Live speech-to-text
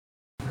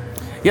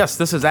Yes,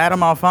 this is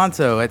Adam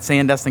Alfonso at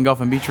Sandestin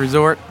Golf and Beach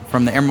Resort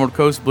from the Emerald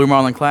Coast Blue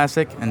Marlin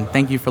Classic, and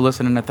thank you for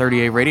listening to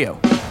 30A Radio.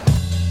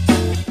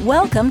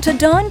 Welcome to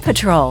Dawn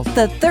Patrol,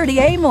 the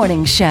 30A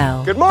Morning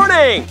Show. Good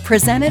morning!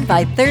 Presented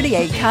by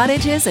 30A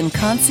Cottages and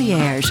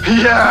Concierge.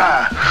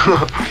 Yeah!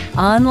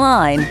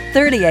 Online,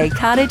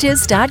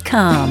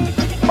 30acottages.com.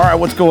 All right,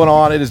 what's going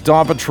on? It is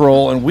Dawn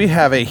Patrol, and we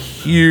have a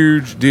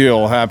huge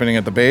deal happening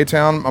at the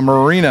Baytown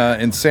Marina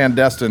in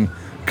Sandestin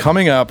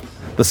coming up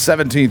the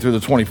 17th through the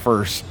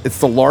 21st. It's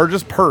the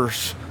largest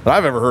purse that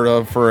I've ever heard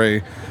of for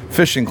a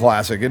fishing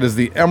classic. It is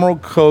the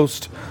Emerald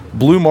Coast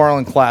Blue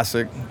Marlin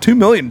Classic. $2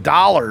 million,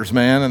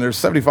 man, and there's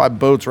 75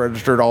 boats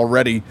registered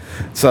already.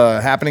 It's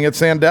happening at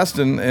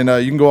Sandestin, and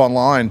you can go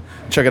online,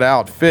 check it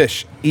out,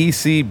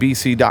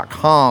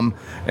 fishecbc.com.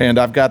 And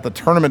I've got the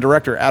tournament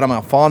director, Adam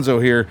Alfonso,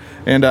 here.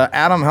 And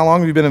Adam, how long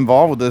have you been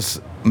involved with this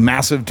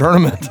massive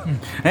tournament?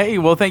 Hey,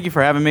 well, thank you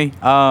for having me.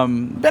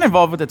 Been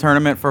involved with the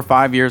tournament for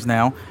 5 years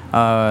now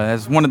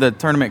as one of the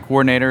tournament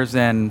coordinators,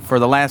 and for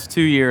the last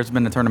 2 years,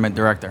 been the tournament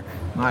director.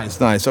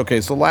 Nice.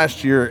 Okay, so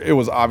last year, it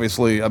was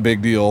obviously a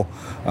big deal.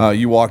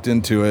 You walked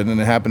into it, and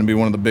it happened to be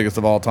one of the biggest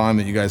of all time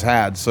that you guys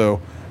had.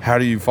 So how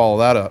do you follow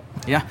that up?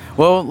 Yeah,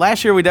 well,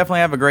 last year we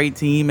definitely have a great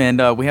team,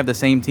 and we have the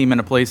same team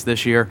in place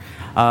this year.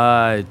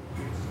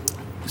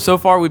 So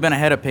far, we've been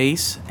ahead of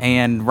pace,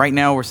 and right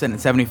now we're sitting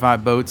at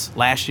 75 boats.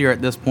 Last year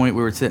at this point,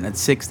 we were sitting at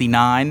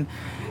 69,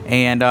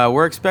 and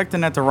we're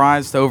expecting that to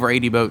rise to over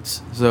 80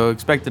 boats. So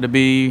expected to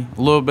be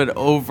a little bit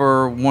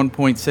over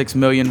 1.6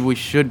 million. We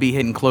should be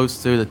hitting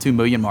close to the 2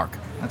 million mark.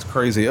 That's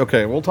crazy.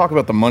 Okay, we'll talk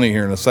about the money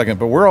here in a second,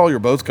 but where are all your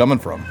boats coming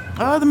from?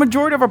 The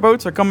majority of our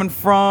boats are coming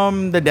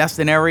from the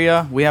Destin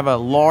area. We have a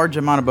large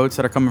amount of boats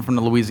that are coming from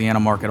the Louisiana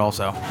market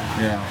also.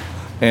 Yeah.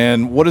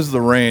 And what is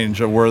the range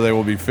of where they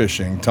will be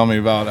fishing? Tell me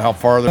about how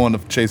far they want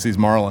to chase these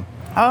marlin.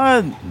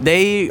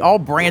 They all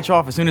branch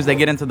off as soon as they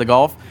get into the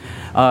Gulf.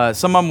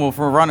 Some of them will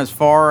run as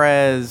far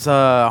as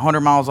 100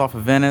 miles off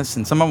of Venice,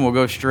 and some of them will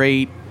go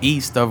straight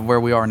east of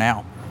where we are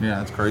now. Yeah,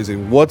 that's crazy.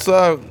 Let's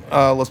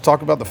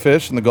talk about the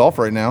fish in the Gulf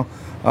right now.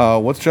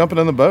 What's jumping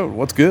in the boat?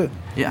 What's good?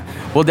 Yeah,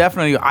 well,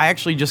 definitely. I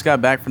actually just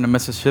got back from the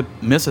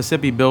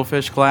Mississippi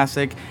Billfish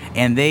Classic,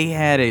 and they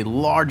had a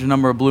large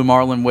number of blue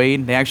marlin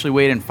weighed. They actually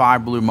weighed in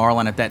 5 blue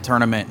marlin at that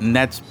tournament, and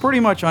that's pretty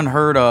much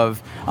unheard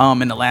of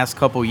in the last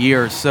couple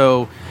years.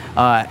 So,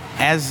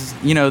 as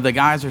you know, the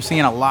guys are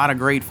seeing a lot of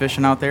great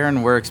fishing out there,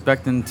 and we're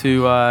expecting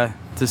to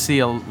see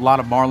a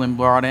lot of marlin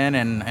brought in,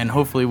 and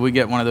hopefully we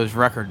get one of those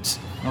records.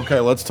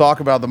 Okay, let's talk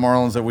about the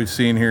marlins that we've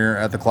seen here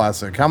at the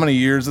Classic. How many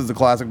years has the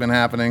Classic been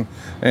happening?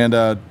 And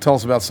tell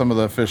us about some of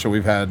the fish that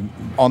we've had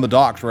on the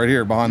docks right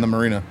here behind the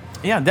marina.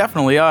 Yeah,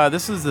 definitely.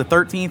 This is the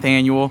 13th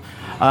annual.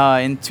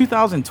 In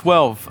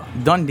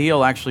 2012, Done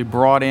Deal actually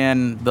brought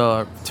in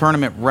the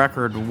tournament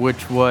record,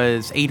 which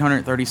was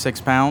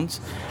 836 pounds.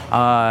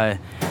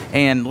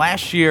 And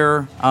last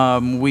year,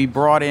 we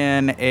brought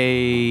in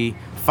a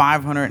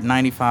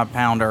 595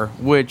 pounder,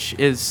 which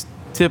is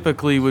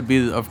typically would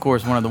be, of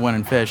course, one of the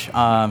winning fish.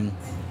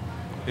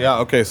 Yeah,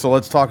 okay, so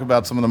let's talk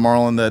about some of the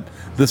marlin that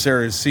this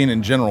area has seen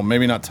in general,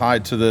 maybe not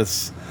tied to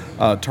this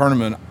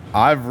tournament.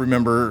 I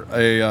remember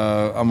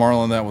a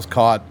marlin that was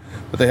caught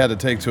that they had to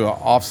take to an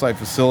off-site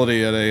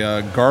facility at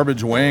a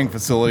garbage weighing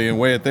facility and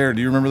weigh it there.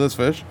 Do you remember this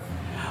fish?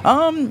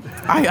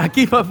 I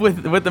keep up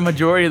with the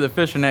majority of the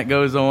fishing that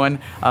goes on.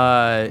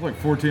 Like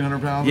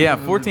 1,400 pounds? Yeah,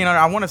 1,400.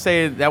 I want to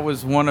say that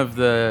was one of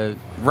the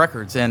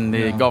records in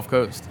the Gulf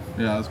Coast.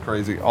 Yeah, that's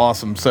crazy.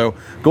 Awesome. So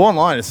go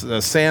online. It's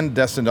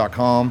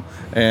sandestin.com,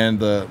 and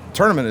the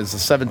tournament is the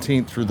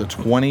 17th through the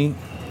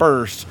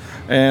 21st.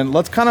 And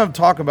let's kind of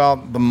talk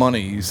about the money.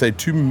 You say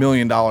 $2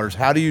 million.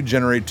 How do you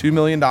generate $2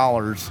 million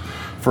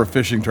for a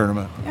fishing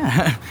tournament?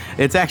 Yeah,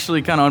 it's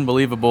actually kind of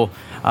unbelievable.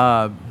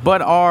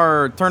 But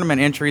our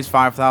tournament entry is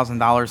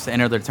 $5,000 to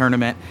enter the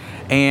tournament.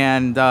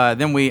 And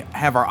then we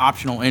have our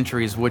optional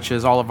entries, which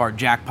is all of our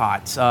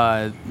jackpots.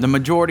 The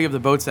majority of the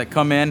boats that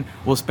come in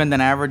will spend an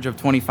average of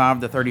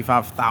 $25,000 to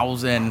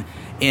 $35,000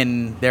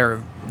 in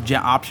their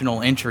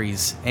optional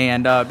entries.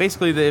 And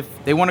basically,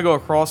 if they want to go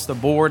across the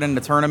board in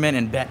the tournament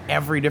and bet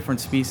every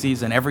different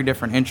species and every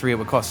different entry, it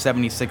would cost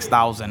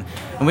 $76,000.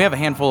 And we have a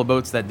handful of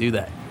boats that do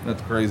that.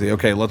 That's crazy.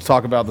 Okay, let's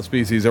talk about the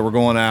species that we're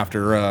going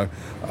after.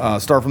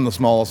 Start from the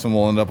smallest, and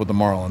we'll end up with the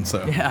marlin.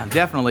 So yeah,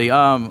 definitely.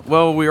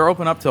 Well, we are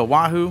open up to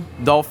wahoo,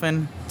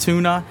 dolphin,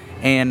 tuna,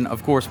 and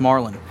of course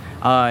marlin.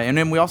 And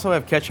then we also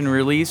have catch and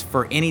release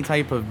for any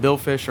type of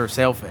billfish or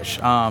sailfish.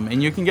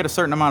 And you can get a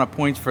certain amount of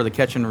points for the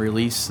catch and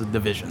release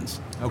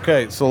divisions.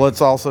 Okay, so let's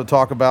also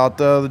talk about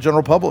the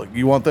general public.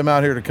 You want them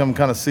out here to come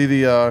kind of see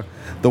the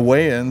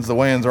weigh-ins. The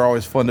weigh-ins are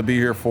always fun to be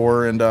here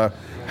for. And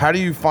how do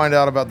you find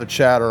out about the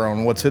chatter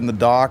on what's hitting the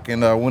dock,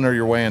 and when are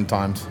your weigh-in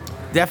times?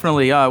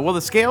 Definitely. Well,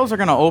 the scales are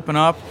going to open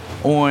up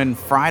on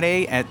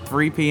Friday at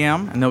 3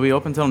 p.m., and they'll be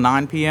open until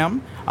 9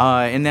 p.m.,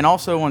 and then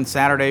also on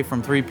Saturday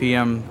from 3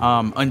 p.m.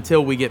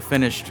 Until we get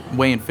finished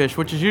weighing fish,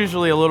 which is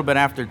usually a little bit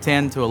after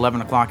 10 to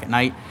 11 o'clock at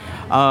night.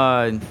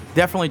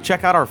 Definitely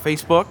check out our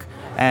Facebook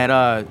at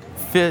I'm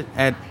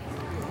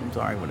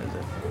sorry, what is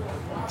it?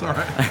 It's all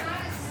right.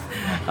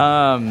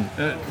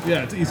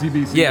 Yeah, it's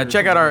ECBC. Yeah,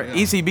 check out our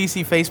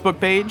ECBC Facebook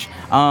page,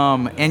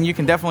 and you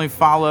can definitely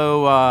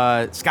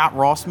follow Scott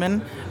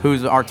Rossman,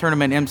 who's our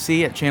tournament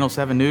MC at Channel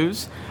 7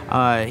 News.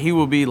 He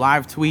will be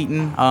live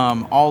tweeting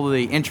all of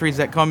the entries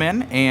that come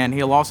in, and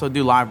he'll also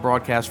do live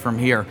broadcasts from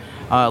here,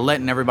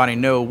 letting everybody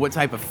know what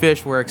type of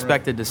fish we're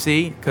expected to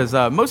see, because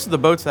most of the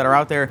boats that are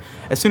out there,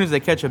 as soon as they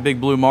catch a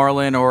big blue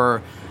marlin,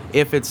 or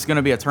if it's going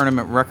to be a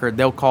tournament record,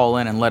 they'll call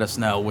in and let us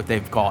know what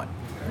they've caught.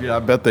 Yeah, I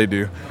bet they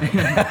do.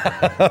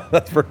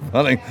 That's pretty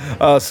funny.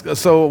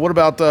 So what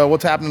about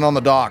what's happening on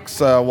the docks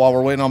while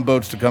we're waiting on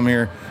boats to come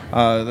here?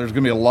 There's going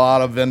to be a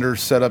lot of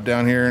vendors set up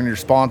down here and your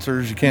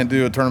sponsors. You can't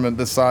do a tournament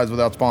this size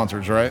without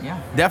sponsors, right?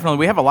 Yeah, definitely.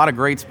 We have a lot of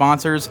great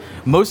sponsors.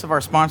 Most of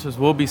our sponsors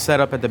will be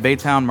set up at the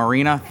Baytown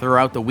Marina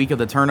throughout the week of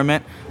the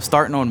tournament,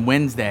 starting on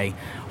Wednesday.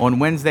 On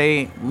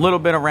Wednesday, a little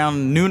bit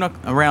around noon,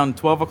 around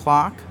 12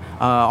 o'clock.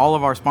 All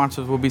of our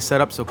sponsors will be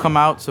set up, so come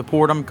out,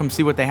 support them, come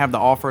see what they have to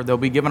offer. They'll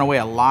be giving away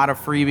a lot of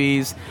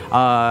freebies.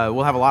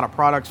 We'll have a lot of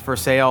products for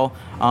sale,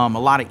 a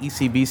lot of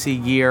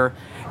ECBC gear,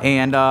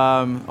 and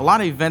a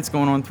lot of events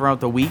going on throughout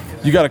the week.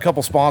 You got a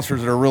couple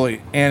sponsors that are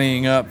really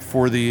anteing up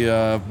for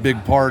the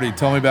big party.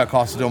 Tell me about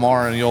Costa Del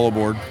Mar and YOLO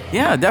Board.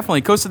 Yeah,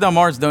 definitely. Costa Del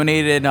Mar's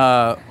donated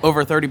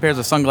over 30 pairs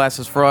of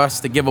sunglasses for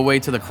us to give away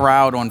to the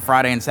crowd on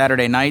Friday and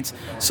Saturday nights.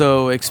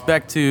 So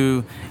expect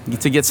to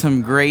get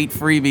some great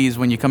freebies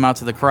when you come out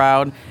to the crowd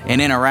and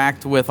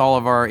interact with all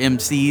of our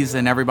MCs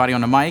and everybody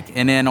on the mic.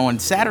 And then on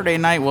Saturday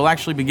night, we'll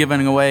actually be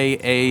giving away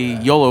a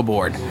YOLO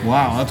board.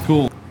 Wow, that's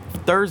cool.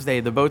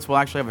 Thursday, the boats will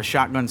actually have a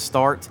shotgun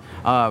start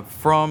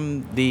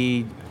from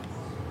the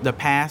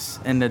pass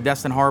in the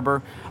Destin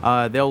Harbor.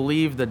 They'll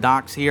leave the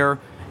docks here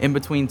in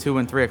between 2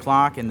 and 3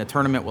 o'clock, and the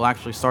tournament will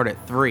actually start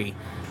at 3.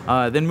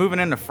 Then moving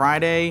into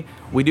Friday,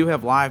 we do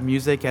have live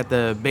music at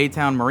the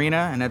Baytown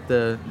Marina, and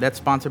that's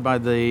sponsored by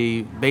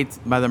the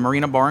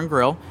Marina Bar and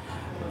Grill.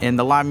 And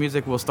the live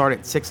music will start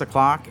at 6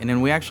 o'clock, and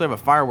then we actually have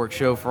a fireworks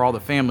show for all the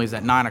families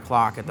at 9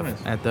 o'clock at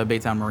the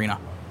Baytown Marina.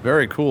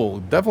 Very cool.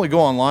 Definitely go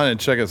online and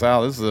check us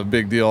out. This is a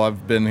big deal.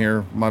 I've been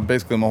here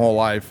basically my whole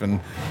life, and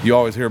you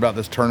always hear about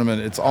this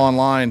tournament. It's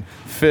online,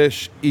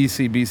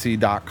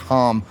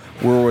 fishecbc.com.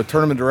 We're with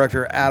tournament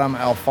director Adam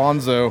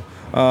Alfonso.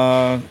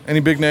 Any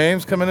big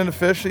names coming into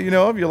Fish that you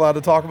know of? You allowed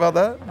to talk about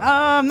that?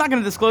 I'm not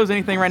going to disclose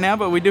anything right now,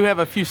 but we do have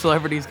a few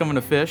celebrities coming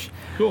to Fish.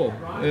 Cool.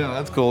 Yeah,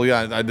 that's cool.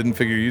 Yeah, I didn't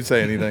figure you'd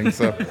say anything,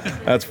 so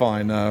that's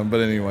fine.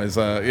 But anyways,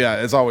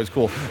 yeah, it's always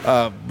cool.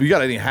 You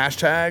got any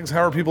hashtags?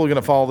 How are people going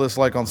to follow this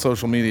like on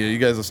social media? You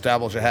guys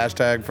establish a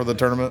hashtag for the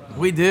tournament?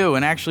 We do,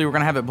 and actually we're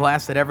going to have it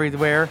blasted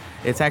everywhere.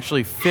 It's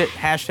actually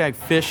hashtag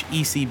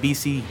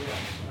FishECBC.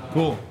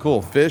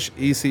 Cool. Fish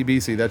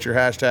ECBC. That's your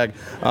hashtag.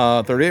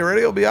 38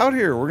 Radio will be out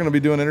here. We're going to be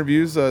doing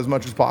interviews as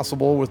much as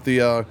possible with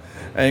the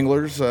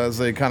anglers as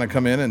they kind of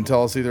come in and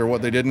tell us either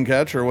what they didn't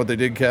catch or what they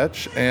did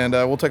catch. And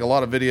we'll take a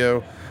lot of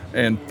video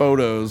and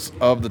photos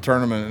of the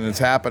tournament, and it's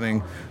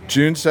happening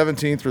June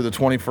 17th through the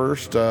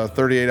 21st.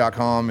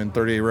 38.com and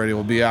 38 Radio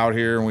will be out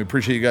here, and we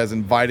appreciate you guys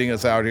inviting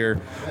us out here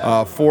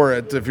for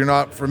it. If you're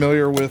not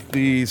familiar with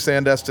the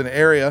Sandestin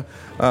area,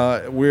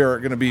 we are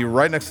going to be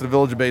right next to the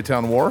Village of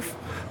Baytown Wharf.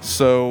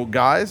 So,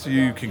 guys,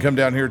 you can come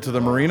down here to the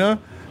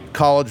marina.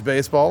 College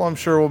baseball, I'm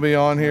sure, will be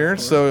on here.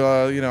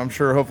 So, I'm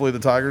sure hopefully the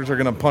Tigers are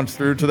going to punch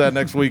through to that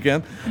next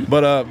weekend.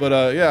 But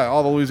yeah,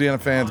 all the Louisiana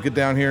fans, get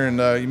down here,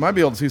 and you might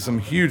be able to see some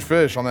huge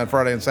fish on that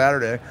Friday and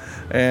Saturday.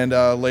 And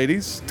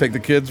ladies, take the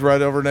kids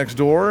right over next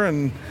door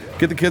and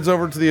get the kids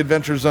over to the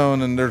Adventure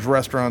Zone, and there's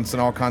restaurants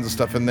and all kinds of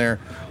stuff in there.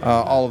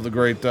 All of the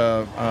great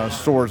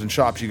stores and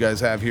shops you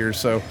guys have here.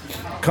 So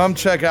come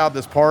check out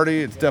this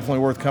party. It's definitely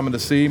worth coming to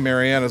see.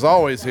 Marianne is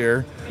always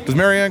here. Does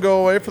Marianne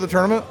go away for the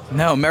tournament?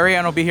 No,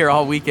 Marianne will be here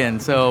all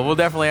weekend, so we'll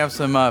definitely have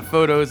some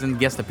photos and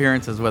guest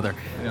appearances with her.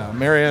 Yeah,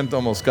 Marianne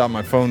almost got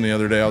my phone the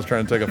other day. I was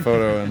trying to take a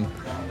photo, and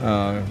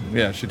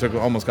yeah, she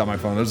almost got my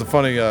phone. There's a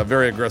funny,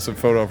 very aggressive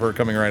photo of her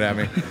coming right at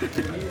me.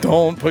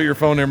 Don't put your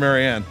phone near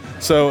Marianne.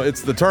 So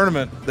it's the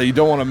tournament that you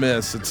don't want to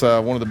miss. It's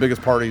one of the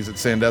biggest parties at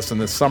Sandestin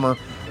this summer.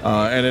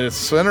 And it's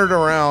centered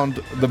around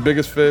the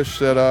biggest fish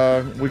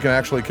that we can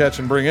actually catch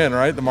and bring in,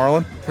 right? The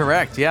marlin?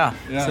 Correct, yeah.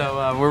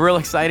 So we're real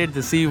excited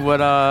to see what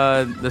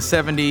the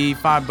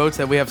 75 boats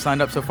that we have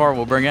signed up so far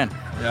will bring in.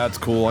 Yeah, it's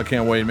cool. I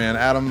can't wait, man.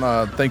 Adam,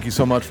 thank you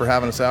so much for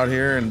having us out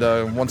here.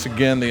 And once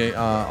again, the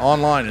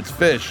online, it's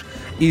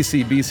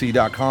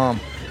fishecbc.com.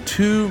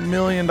 $2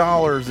 million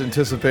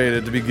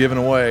anticipated to be given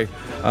away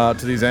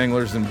to these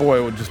anglers, and boy,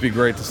 it would just be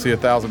great to see a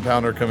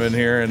 1,000-pounder come in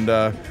here and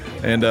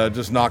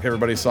just knock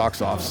everybody's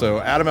socks off. So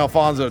Adam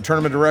Alfonso,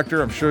 tournament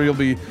director, I'm sure you'll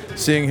be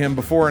seeing him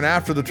before and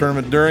after the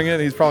tournament. During it,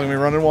 he's probably going to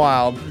be running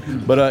wild,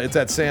 but it's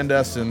at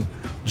Sandestin,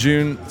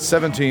 June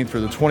 17th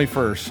through the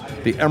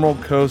 21st, the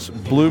Emerald Coast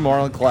Blue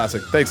Marlin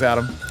Classic. Thanks,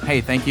 Adam.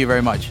 Hey, thank you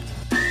very much.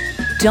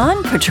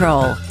 Dawn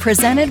Patrol,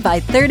 presented by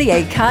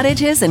 38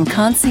 Cottages and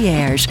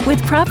Concierge,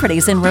 with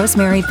properties in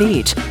Rosemary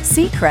Beach,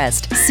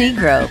 Seacrest,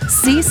 Seagrove,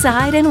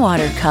 Seaside, and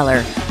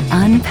Watercolor.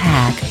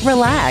 Unpack,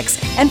 relax,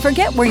 and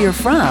forget where you're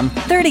from.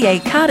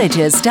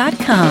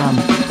 38cottages.com.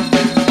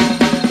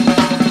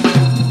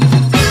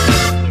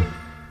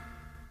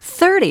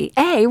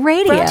 30A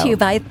Radio. Brought to you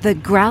by The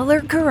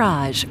Growler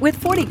Garage with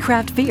 40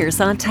 craft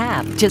beers on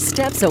tap, just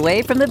steps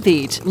away from the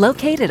beach.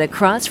 Located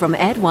across from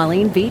Ed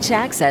Walline Beach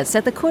Access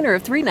at the corner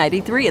of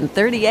 393 and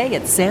 30A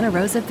at Santa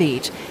Rosa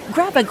Beach.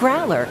 Grab a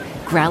growler.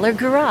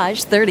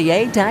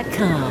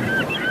 GrowlerGarage30A.com.